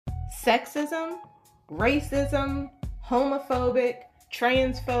sexism, racism, homophobic,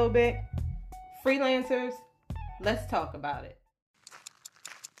 transphobic. Freelancers, let's talk about it.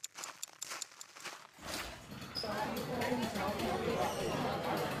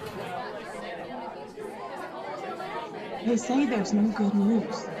 They say there's no good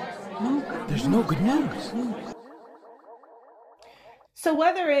news. There's no good news. So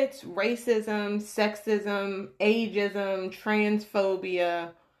whether it's racism, sexism, ageism,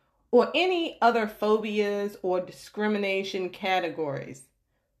 transphobia, or any other phobias or discrimination categories,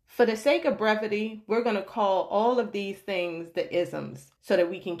 for the sake of brevity, we're going to call all of these things the isms so that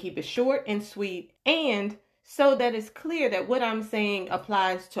we can keep it short and sweet, and so that it's clear that what I'm saying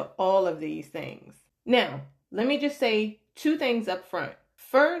applies to all of these things. Now, let me just say two things up front.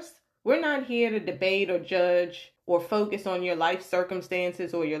 First, we're not here to debate or judge or focus on your life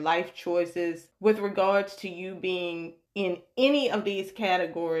circumstances or your life choices with regards to you being in any of these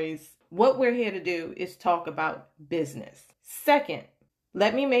categories. What we're here to do is talk about business. Second,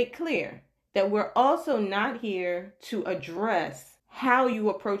 let me make clear that we're also not here to address how you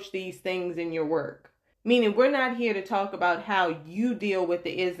approach these things in your work. Meaning we're not here to talk about how you deal with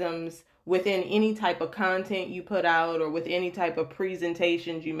the isms within any type of content you put out or with any type of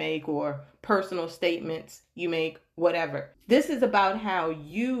presentations you make or personal statements you make, whatever. This is about how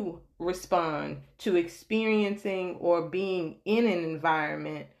you respond to experiencing or being in an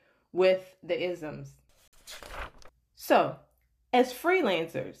environment with the isms. So, as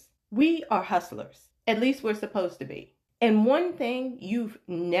freelancers, we are hustlers. At least we're supposed to be. And one thing you've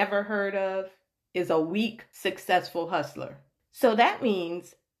never heard of is a weak, successful hustler. So that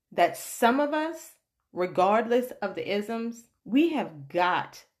means that some of us, regardless of the isms, we have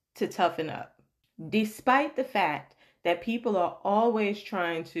got to toughen up. Despite the fact that people are always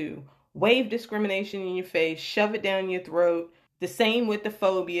trying to wave discrimination in your face, shove it down your throat, the same with the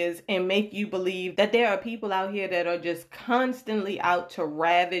phobias, and make you believe that there are people out here that are just constantly out to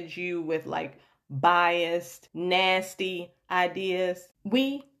ravage you with like biased, nasty ideas.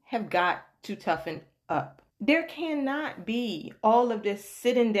 We have got to toughen up. There cannot be all of this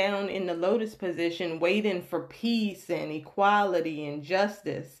sitting down in the lotus position waiting for peace and equality and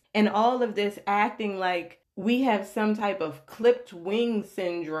justice, and all of this acting like we have some type of clipped wing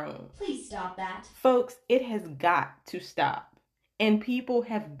syndrome. Please stop that. Folks, it has got to stop. And people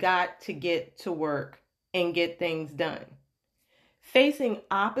have got to get to work and get things done. Facing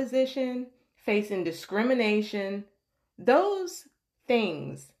opposition, facing discrimination, those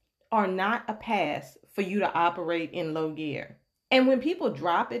things are not a pass for you to operate in low gear. And when people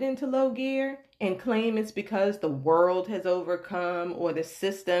drop it into low gear and claim it's because the world has overcome or the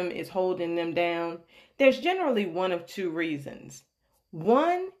system is holding them down, there's generally one of two reasons.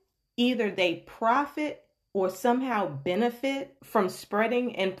 One, either they profit or somehow benefit from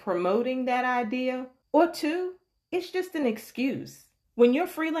spreading and promoting that idea, or two, it's just an excuse. When you're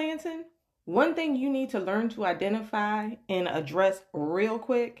freelancing, one thing you need to learn to identify and address real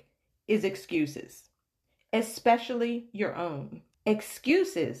quick is excuses, especially your own.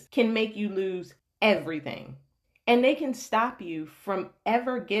 Excuses can make you lose everything, and they can stop you from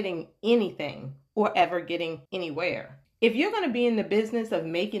ever getting anything or ever getting anywhere. If you're going to be in the business of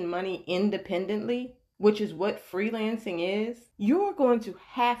making money independently, which is what freelancing is, you're going to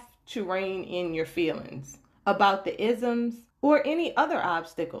have to rein in your feelings about the isms or any other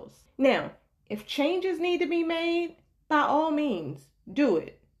obstacles. Now, if changes need to be made, by all means, do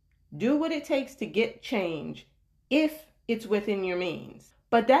it. Do what it takes to get change if it's within your means.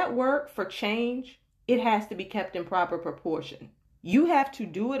 But that work for change, it has to be kept in proper proportion. You have to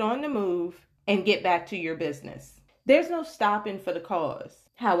do it on the move and get back to your business. There's no stopping for the cause.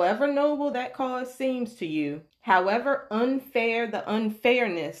 However noble that cause seems to you, however unfair the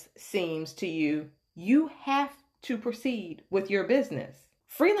unfairness seems to you, you have to proceed with your business.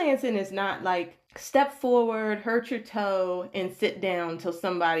 Freelancing is not like step forward, hurt your toe, and sit down till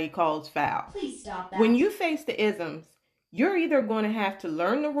somebody calls foul. Please stop that. When you face the isms, you're either going to have to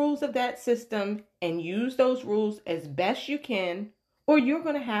learn the rules of that system and use those rules as best you can, or you're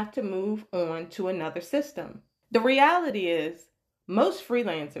going to have to move on to another system. The reality is, most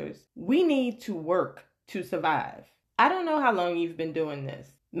freelancers, we need to work to survive. I don't know how long you've been doing this.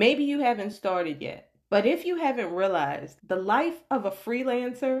 Maybe you haven't started yet. But if you haven't realized, the life of a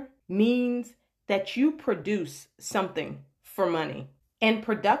freelancer means that you produce something for money. And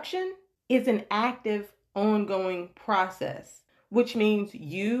production is an active, ongoing process, which means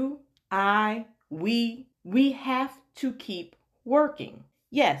you, I, we have to keep working.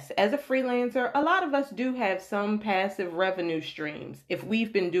 Yes, as a freelancer, a lot of us do have some passive revenue streams if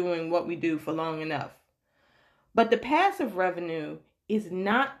we've been doing what we do for long enough. But the passive revenue is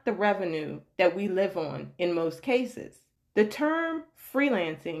not the revenue that we live on in most cases. The term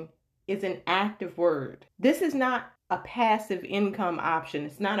freelancing is an active word. This is not a passive income option.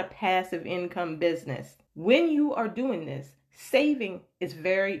 It's not a passive income business. When you are doing this, saving is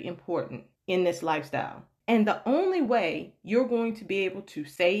very important in this lifestyle. And the only way you're going to be able to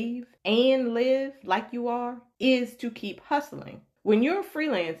save and live like you are is to keep hustling. When you're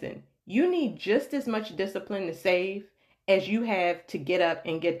freelancing, you need just as much discipline to save as you have to get up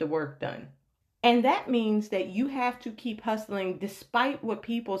and get the work done. And that means that you have to keep hustling despite what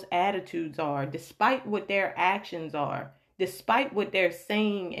people's attitudes are, despite what their actions are, despite what they're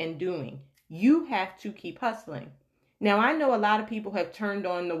saying and doing. You have to keep hustling. Now, I know a lot of people have turned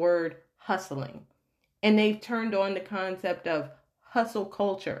on the word hustling, and they've turned on the concept of hustle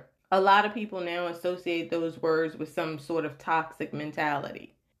culture. A lot of people now associate those words with some sort of toxic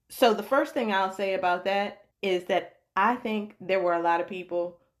mentality. So the first thing I'll say about that is that I think there were a lot of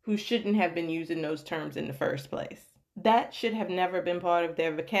people who shouldn't have been using those terms in the first place. That should have never been part of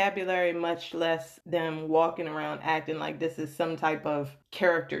their vocabulary, much less them walking around acting like this is some type of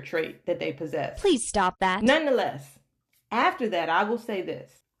character trait that they possess. Please stop that. Nonetheless, after that, I will say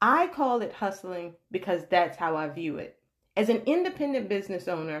this. I call it hustling because that's how I view it. As an independent business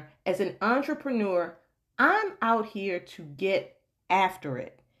owner, as an entrepreneur, I'm out here to get after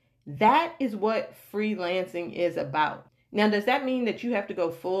it. That is what freelancing is about. Now, does that mean that you have to go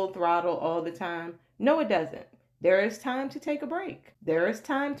full throttle all the time? No, it doesn't. There is time to take a break. There is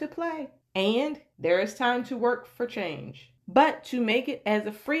time to play. And there is time to work for change. But to make it as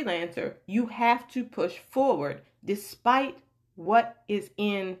a freelancer, you have to push forward despite what is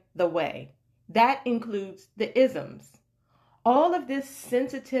in the way. That includes the isms. All of this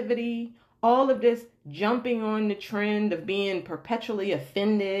sensitivity, all of this jumping on the trend of being perpetually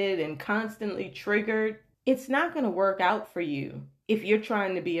offended and constantly triggered, it's not going to work out for you if you're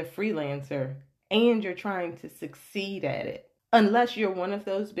trying to be a freelancer and you're trying to succeed at it. Unless you're one of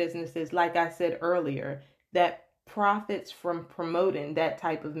those businesses, like I said earlier, that profits from promoting that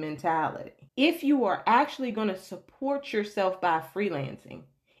type of mentality. If you are actually going to support yourself by freelancing,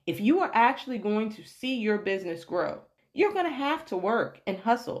 if you are actually going to see your business grow, you're going to have to work and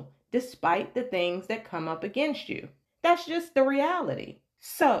hustle despite the things that come up against you. That's just the reality.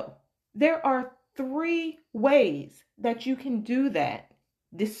 So, there are 3 ways that you can do that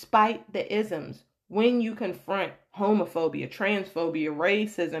despite the isms when you confront homophobia, transphobia,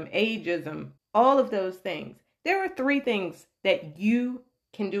 racism, ageism, all of those things. There are 3 things that you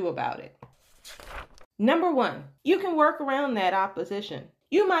can do about it. Number 1, you can work around that opposition.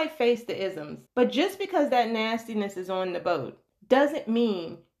 You might face the isms, but just because that nastiness is on the boat doesn't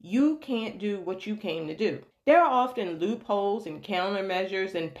mean you can't do what you came to do. There are often loopholes and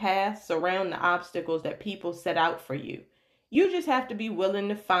countermeasures and paths around the obstacles that people set out for you. You just have to be willing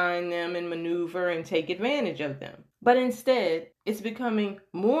to find them and maneuver and take advantage of them. But instead, it's becoming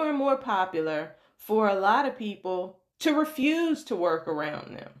more and more popular for a lot of people to refuse to work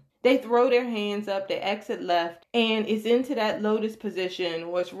around them. They throw their hands up, they exit left, and it's into that lotus position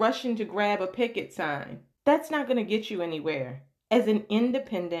or it's rushing to grab a picket sign. That's not going to get you anywhere. As an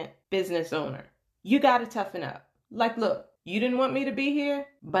independent business owner, you got to toughen up. Like, look, you didn't want me to be here,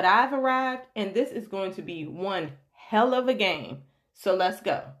 but I've arrived and this is going to be one hell of a game. So let's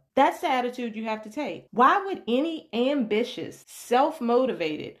go. That's the attitude you have to take. Why would any ambitious,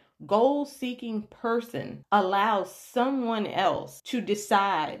 self-motivated, goal-seeking person allow someone else to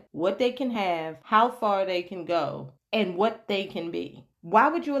decide what they can have, how far they can go, and what they can be? Why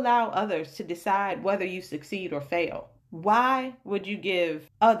would you allow others to decide whether you succeed or fail? Why would you give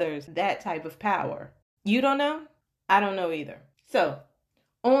others that type of power? You don't know? I don't know either. So,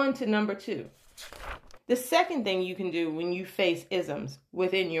 on to number 2. The second thing you can do when you face isms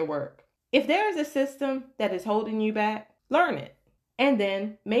within your work. If there is a system that is holding you back, learn it. And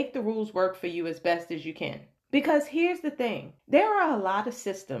then make the rules work for you as best as you can. Because here's the thing. There are a lot of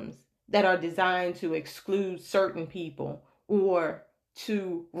systems that are designed to exclude certain people or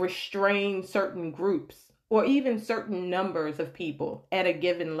to restrain certain groups or even certain numbers of people at a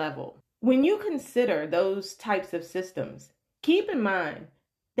given level. When you consider those types of systems, keep in mind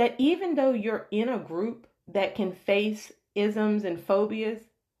that even though you're in a group that can face isms and phobias,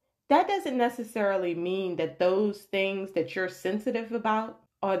 that doesn't necessarily mean that those things that you're sensitive about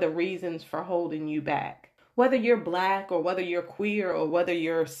are the reasons for holding you back. Whether you're Black or whether you're queer or whether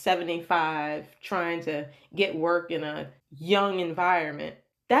you're 75 trying to get work in a young environment,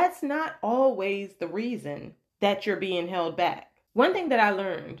 that's not always the reason that you're being held back. One thing that I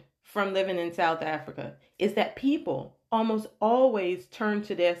learned from living in South Africa is that people almost always turn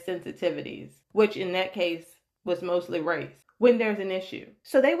to their sensitivities, which in that case was mostly race, when there's an issue.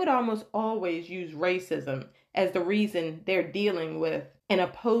 So they would almost always use racism as the reason they're dealing with an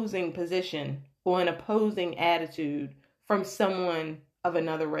opposing position or an opposing attitude from someone of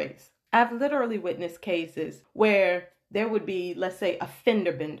another race. I've literally witnessed cases where there would be, let's say, a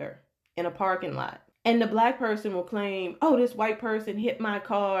fender bender in a parking lot. And the black person will claim, oh, this white person hit my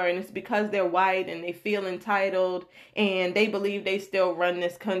car and it's because they're white and they feel entitled and they believe they still run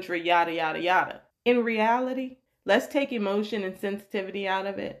this country, yada, yada, yada. In reality, let's take emotion and sensitivity out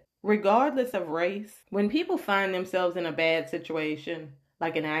of it. Regardless of race, when people find themselves in a bad situation,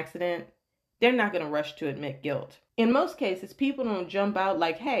 like an accident, they're not going to rush to admit guilt. In most cases, people don't jump out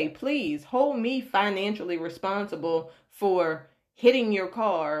like, hey, please hold me financially responsible for hitting your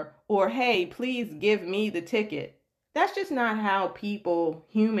car, or hey, please give me the ticket. That's just not how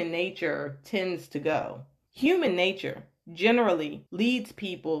human nature tends to go. Human nature generally leads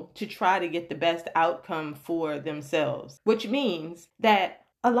people to try to get the best outcome for themselves, which means that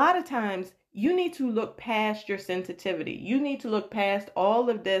a lot of times you need to look past your sensitivity. You need to look past all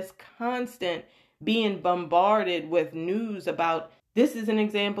of this constant being bombarded with news about this is an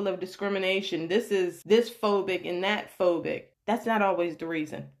example of discrimination, this is this phobic and that phobic. That's not always the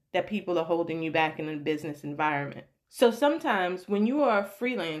reason that people are holding you back in a business environment. So sometimes when you are a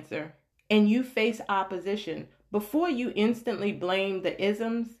freelancer and you face opposition, before you instantly blame the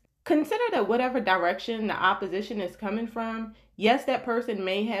isms, consider that whatever direction the opposition is coming from, yes, that person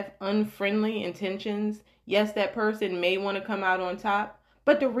may have unfriendly intentions. Yes, that person may want to come out on top.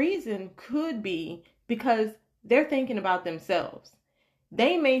 But the reason could be because they're thinking about themselves.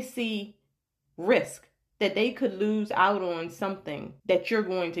 They may see risk that they could lose out on something that you're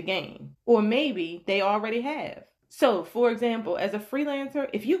going to gain. Or maybe they already have. So, for example, as a freelancer,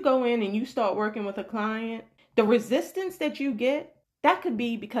 if you go in and you start working with a client, the resistance that you get, that could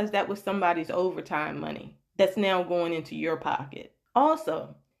be because that was somebody's overtime money that's now going into your pocket.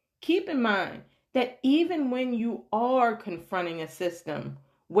 Also, keep in mind that even when you are confronting a system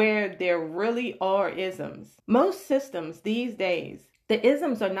where there really are isms, most systems these days, the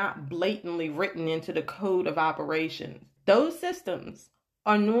isms are not blatantly written into the code of operations. Those systems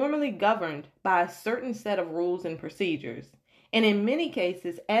are normally governed by a certain set of rules and procedures. And in many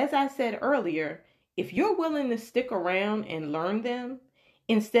cases, as I said earlier, if you're willing to stick around and learn them,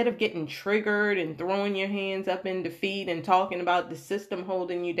 instead of getting triggered and throwing your hands up in defeat and talking about the system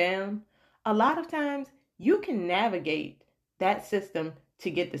holding you down, a lot of times you can navigate that system to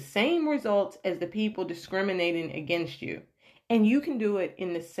get the same results as the people discriminating against you. And you can do it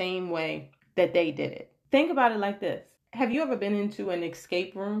in the same way that they did it. Think about it like this. Have you ever been into an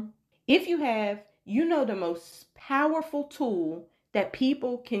escape room? If you have, you know the most powerful tool that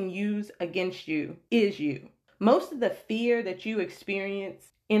people can use against you is you. Most of the fear that you experience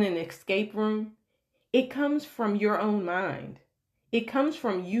in an escape room, it comes from your own mind. It comes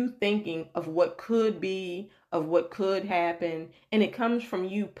from you thinking of what could be, of what could happen, and it comes from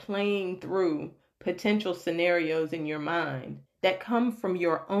you playing through potential scenarios in your mind that come from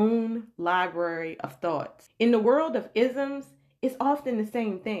your own library of thoughts. In the world of isms, it's often the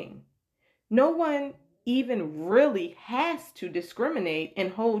same thing. No one even really has to discriminate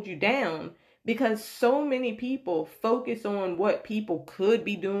and hold you down because so many people focus on what people could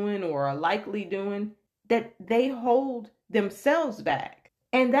be doing or are likely doing that they hold themselves back.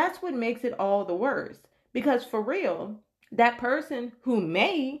 And that's what makes it all the worse. Because for real, that person who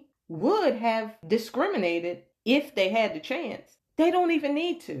would have discriminated if they had the chance, they don't even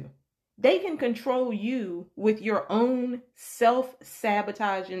need to. They can control you with your own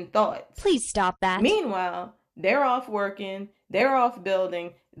self-sabotaging thoughts. Please stop that. Meanwhile, they're off working, they're off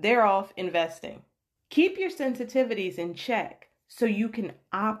building, they're off investing. Keep your sensitivities in check so you can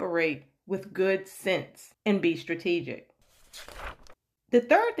operate with good sense and be strategic. The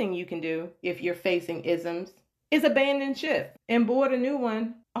third thing you can do if you're facing isms is abandon ship and board a new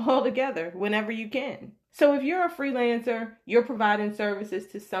one altogether whenever you can. So if you're a freelancer, you're providing services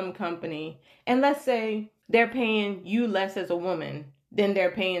to some company, and let's say they're paying you less as a woman than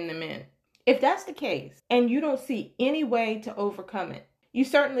they're paying the men. If that's the case, and you don't see any way to overcome it, you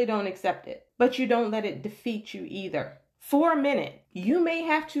certainly don't accept it, but you don't let it defeat you either. For a minute, you may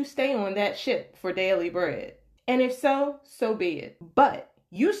have to stay on that ship for daily bread. And if so, so be it. But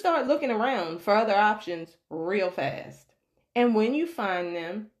you start looking around for other options real fast. And when you find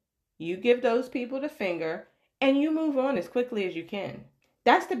them, you give those people the finger and you move on as quickly as you can.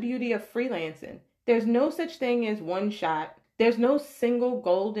 That's the beauty of freelancing. There's no such thing as one shot. There's no single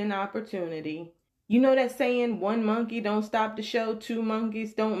golden opportunity. You know that saying, one monkey don't stop the show, two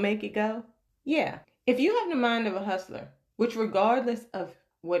monkeys don't make it go? Yeah. If you have the mind of a hustler, which regardless of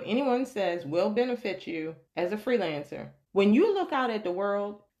what anyone says will benefit you as a freelancer, When you look out at the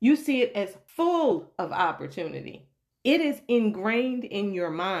world, you see it as full of opportunity. It is ingrained in your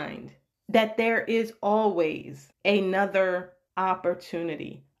mind that there is always another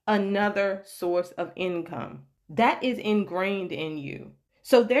opportunity, another source of income. That is ingrained in you.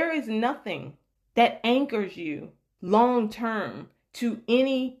 So there is nothing that anchors you long term to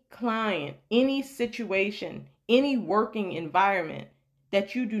any client, any situation, any working environment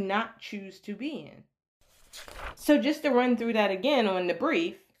that you do not choose to be in. So just to run through that again on the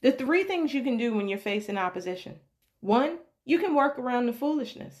brief, the 3 things you can do when you're facing opposition. 1, you can work around the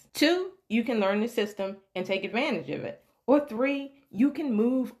foolishness. 2, you can learn the system and take advantage of it. Or 3, you can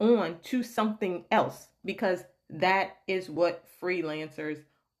move on to something else, because that is what freelancers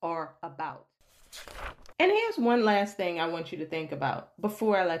are about. And here's one last thing I want you to think about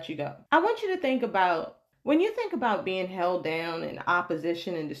before I let you go. I want you to think about, when you think about being held down and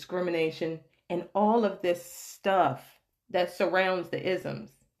opposition and discrimination and all of this stuff that surrounds the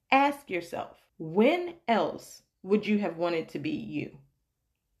isms, ask yourself, when else would you have wanted to be you?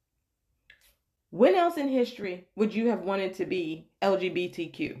 When else in history would you have wanted to be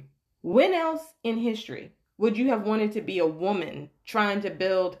LGBTQ? When else in history would you have wanted to be a woman trying to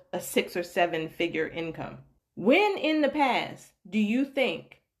build a 6 or 7 figure income? When in the past do you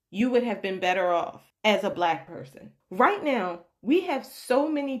think you would have been better off as a Black person? Right now, we have so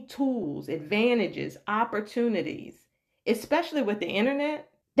many tools, advantages, opportunities, especially with the internet,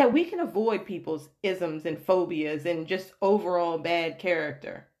 that we can avoid people's isms and phobias and just overall bad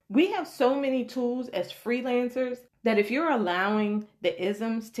character. We have so many tools as freelancers that if you're allowing the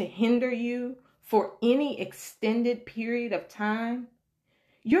isms to hinder you for any extended period of time,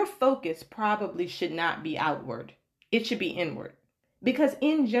 your focus probably should not be outward. It should be inward. Because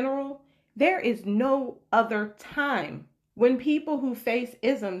in general, there is no other time when people who face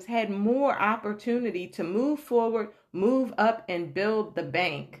isms had more opportunity to move forward, move up, and build the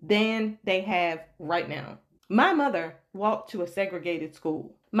bank than they have right now. My mother walked to a segregated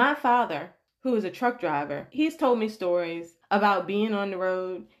school. My father, who is a truck driver, he's told me stories about being on the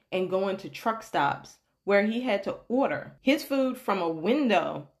road and going to truck stops where he had to order his food from a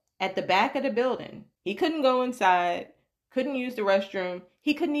window at the back of the building. He couldn't go inside, couldn't use the restroom.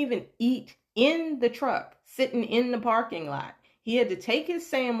 He couldn't even eat in the truck, sitting in the parking lot. He had to take his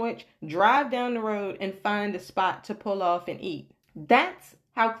sandwich, drive down the road, and find a spot to pull off and eat. That's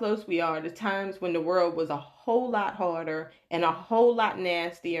how close we are to times when the world was a whole lot harder and a whole lot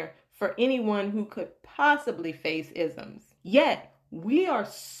nastier for anyone who could possibly face isms. Yet, we are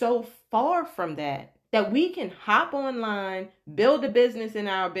so far from that we can hop online, build a business in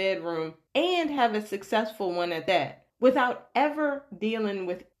our bedroom, and have a successful one at that, without ever dealing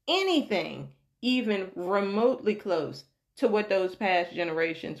with anything even remotely close to what those past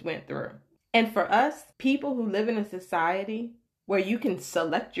generations went through. And for us, people who live in a society where you can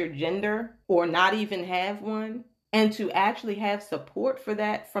select your gender or not even have one, and to actually have support for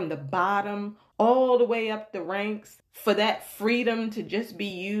that from the bottom all the way up the ranks, for that freedom to just be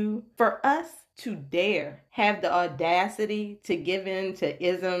you, for us to dare have the audacity to give in to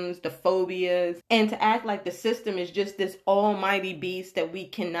isms, the phobias, and to act like the system is just this almighty beast that we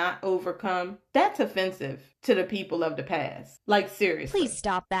cannot overcome, that's offensive to the people of the past. Like, seriously. Please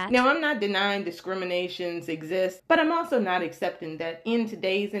stop that. Now, I'm not denying discriminations exist, but I'm also not accepting that in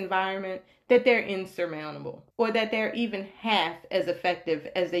today's environment that they're insurmountable or that they're even half as effective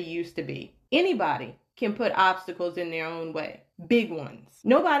as they used to be. Anybody can put obstacles in their own way, big ones.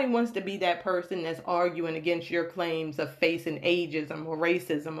 Nobody wants to be that person that's arguing against your claims of facing ageism or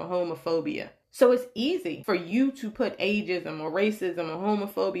racism or homophobia. So it's easy for you to put ageism or racism or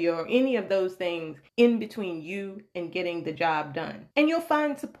homophobia or any of those things in between you and getting the job done. And you'll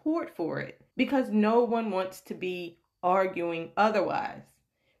find support for it because no one wants to be arguing otherwise.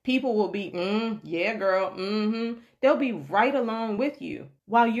 People will be, yeah, girl, They'll be right along with you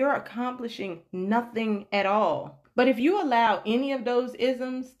while you're accomplishing nothing at all. But if you allow any of those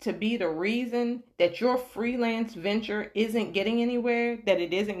isms to be the reason that your freelance venture isn't getting anywhere, that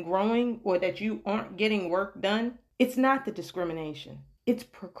it isn't growing, or that you aren't getting work done, it's not the discrimination. It's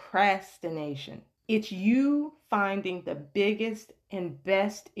procrastination. It's you finding the biggest and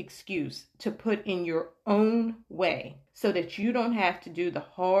best excuse to put in your own way so that you don't have to do the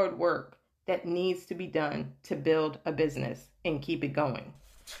hard work that needs to be done to build a business and keep it going.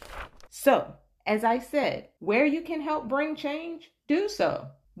 So, as I said, where you can help bring change, do so.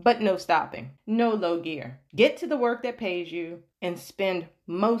 But no stopping, no low gear. Get to the work that pays you and spend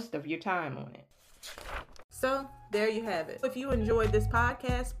most of your time on it. So there you have it. If you enjoyed this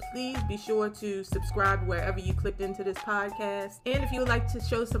podcast, please be sure to subscribe wherever you clicked into this podcast. And if you would like to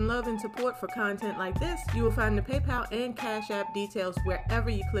show some love and support for content like this, you will find the PayPal and Cash App details wherever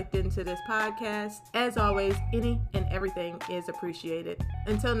you clicked into this podcast. As always, any and everything is appreciated.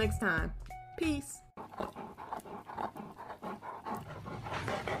 Until next time, peace.